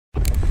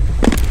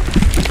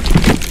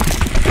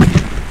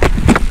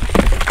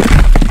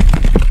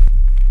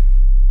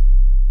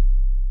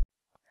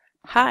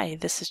Hi,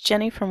 this is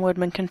Jenny from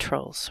Woodman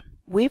Controls.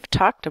 We've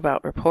talked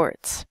about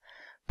reports,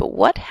 but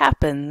what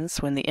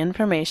happens when the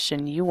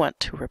information you want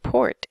to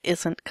report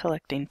isn't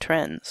collecting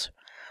trends,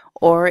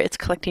 or it's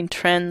collecting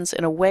trends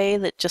in a way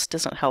that just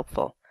isn't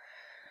helpful?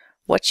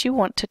 What you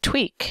want to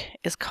tweak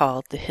is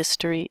called the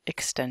history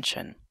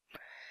extension.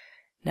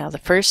 Now, the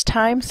first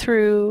time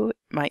through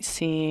might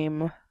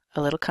seem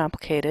a little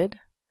complicated,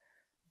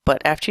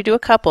 but after you do a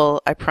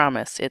couple, I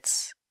promise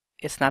it's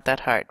not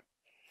that hard.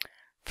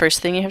 First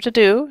thing you have to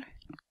do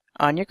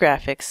on your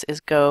graphics is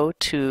go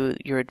to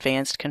your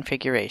advanced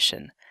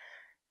configuration,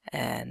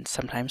 and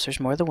sometimes there's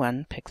more than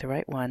one. Pick the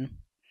right one.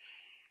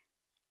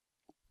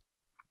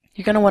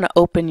 You're going to want to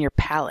open your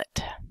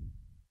palette,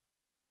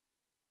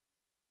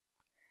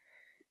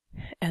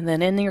 and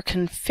then in your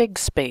config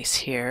space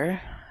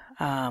here,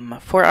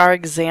 for our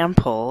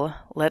example,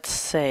 let's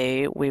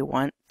say we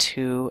want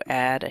to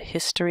add a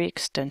history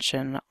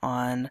extension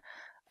on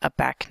a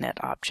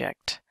BACnet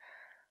object.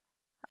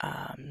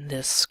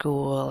 This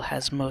school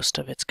has most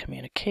of its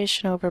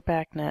communication over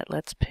BACnet.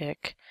 Let's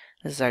pick,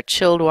 this is our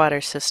chilled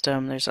water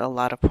system. There's a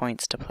lot of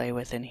points to play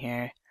with in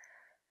here.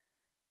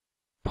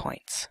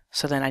 Points.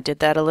 So then I did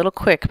that a little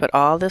quick, but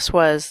all this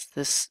was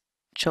this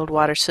chilled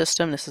water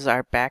system. This is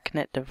our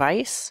BACnet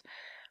device.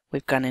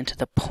 We've gone into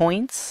the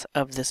points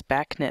of this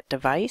BACnet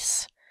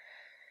device.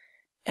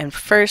 And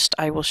first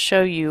I will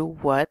show you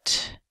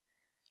what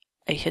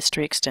a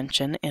history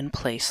extension in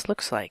place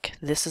looks like.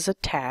 This is a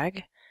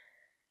tag.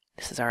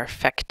 This is our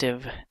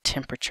effective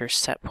temperature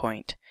set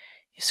point.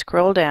 You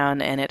scroll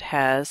down and it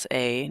has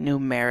a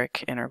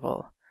numeric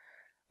interval,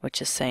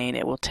 which is saying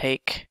it will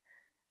take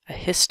a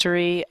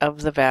history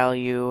of the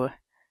value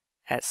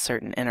at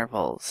certain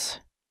intervals.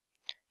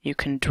 You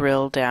can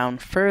drill down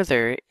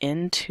further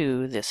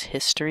into this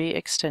history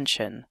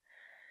extension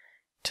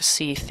to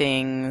see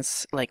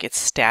things like its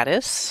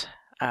status.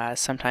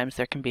 Sometimes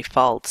there can be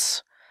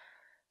faults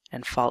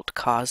and fault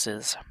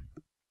causes.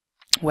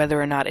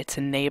 Whether or not it's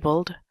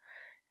enabled,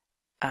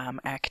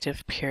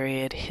 active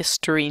period,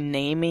 history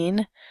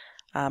naming.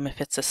 If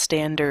it's a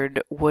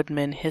standard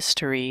Woodman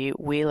history,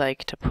 we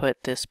like to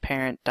put this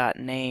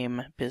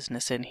parent.name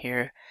business in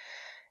here.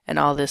 And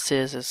all this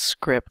is a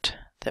script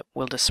that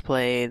will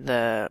display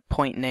the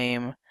point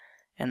name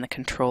and the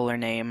controller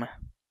name.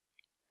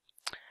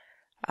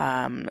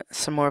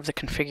 Some more of the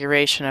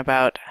configuration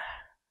about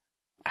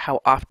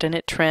how often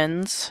it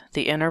trends.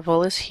 The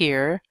interval is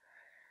here,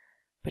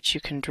 but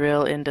you can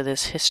drill into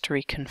this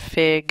history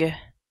config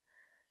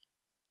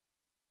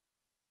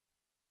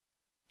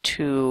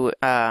to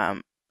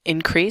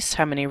increase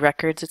how many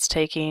records it's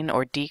taking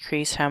or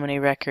decrease how many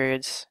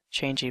records,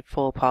 changing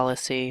full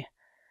policy.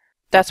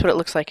 That's what it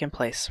looks like in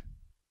place.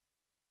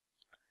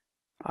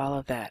 All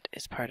of that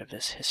is part of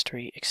this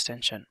history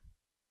extension.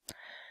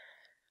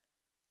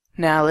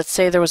 Now let's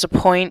say there was a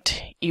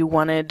point you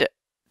wanted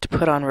to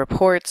put on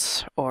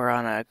reports or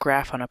on a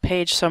graph on a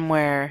page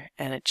somewhere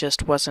and it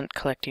just wasn't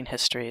collecting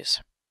histories.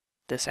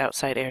 This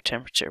outside air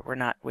temperature,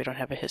 we don't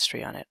have a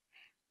history on it.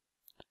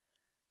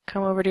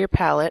 Come over to your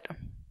palette,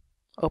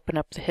 open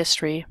up the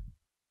history,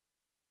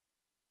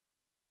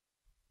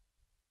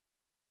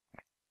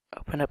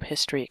 open up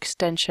history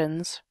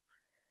extensions.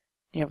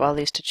 You have all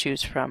these to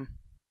choose from.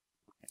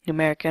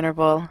 Numeric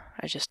interval,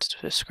 I just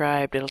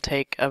described, it'll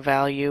take a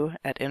value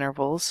at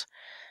intervals.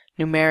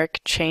 Numeric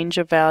change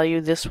of value,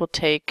 this will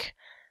take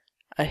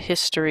a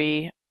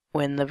history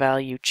when the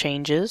value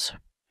changes.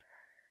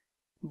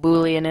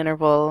 Boolean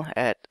interval,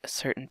 at a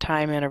certain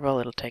time interval,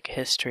 it'll take a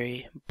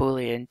history.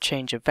 Boolean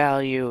change of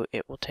value,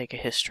 it will take a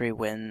history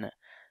when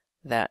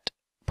that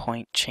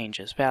point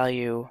changes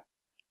value,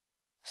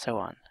 so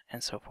on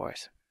and so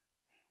forth.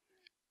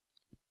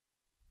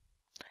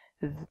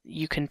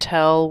 You can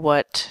tell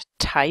what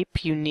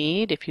type you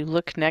need. If you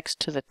look next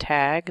to the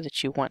tag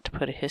that you want to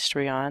put a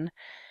history on,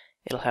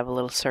 it'll have a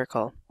little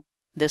circle.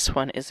 This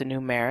one is a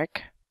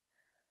numeric.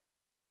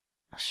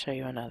 I'll show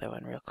you another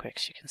one real quick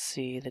so you can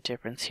see the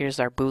difference. Here's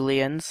our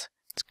Booleans.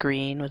 It's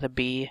green with a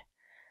B,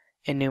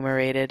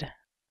 enumerated,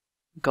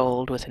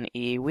 gold with an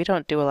E. We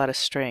don't do a lot of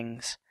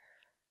strings.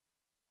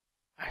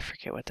 I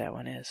forget what that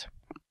one is.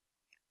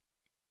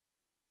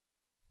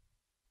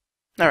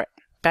 Alright,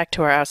 back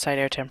to our outside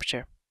air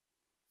temperature.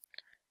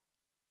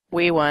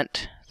 We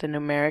want the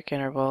numeric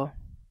interval,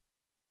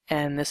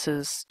 and this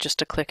is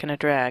just a click and a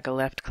drag, a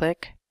left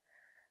click.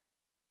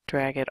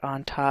 Drag it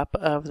on top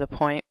of the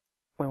point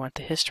we want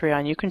the history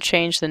on. You can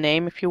change the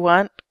name if you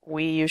want.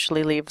 We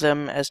usually leave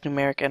them as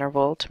numeric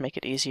interval to make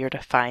it easier to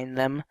find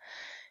them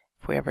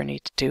if we ever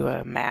need to do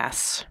a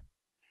mass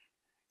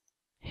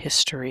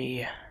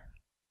history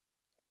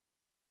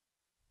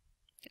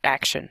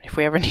action. If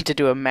we ever need to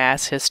do a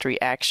mass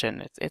history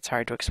action, it's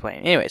hard to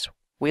explain. Anyways,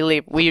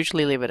 we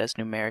usually leave it as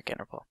numeric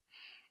interval.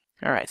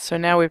 Alright, so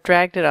now we've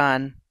dragged it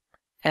on,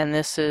 and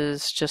this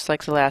is just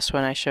like the last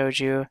one I showed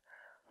you.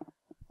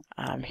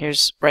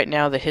 Here's, right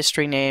now the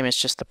history name is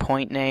just the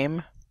point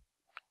name.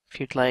 If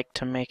you'd like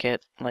to make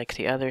it like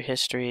the other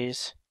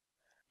histories,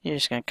 you're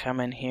just going to come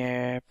in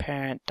here,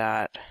 parent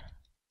dot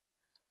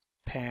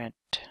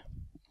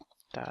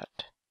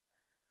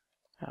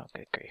Oh,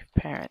 good grief.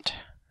 Parent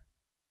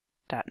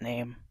dot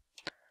name,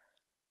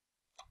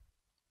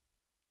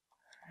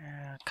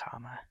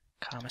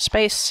 comma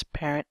space,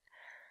 parent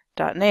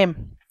dot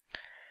name.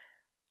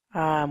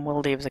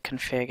 We'll leave the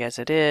config as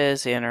it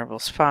is. The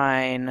interval's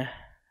fine.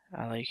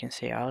 Although you can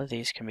see all of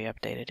these can be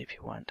updated if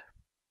you want.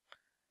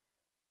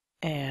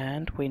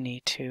 And we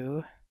need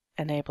to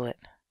enable it.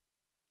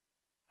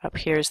 Up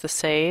here is the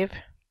save.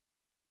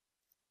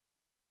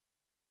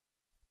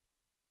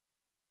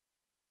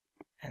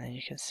 And then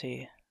you can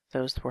see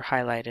those were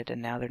highlighted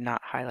and now they're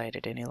not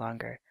highlighted any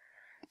longer.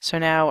 So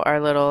now our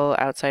little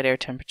outside air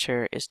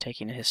temperature is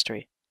taking a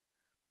history.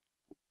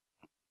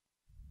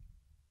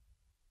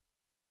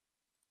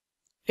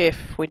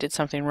 If we did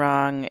something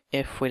wrong,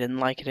 if we didn't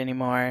like it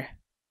anymore,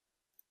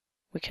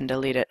 we can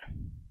delete it.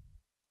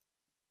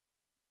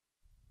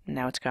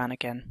 Now it's gone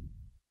again.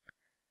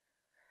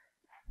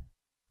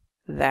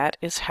 That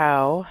is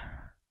how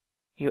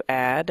you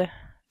add,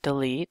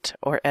 delete,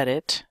 or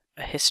edit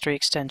a history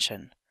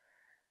extension.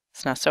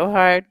 It's not so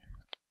hard.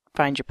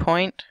 Find your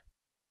point,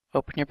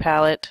 open your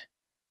palette,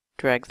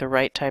 drag the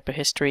right type of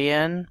history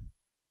in,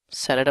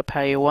 set it up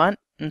how you want,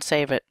 and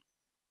save it.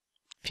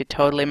 If you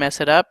totally mess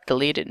it up,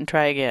 delete it and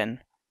try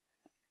again.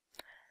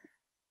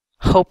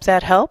 Hope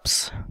that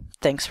helps.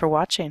 Thanks for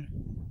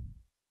watching.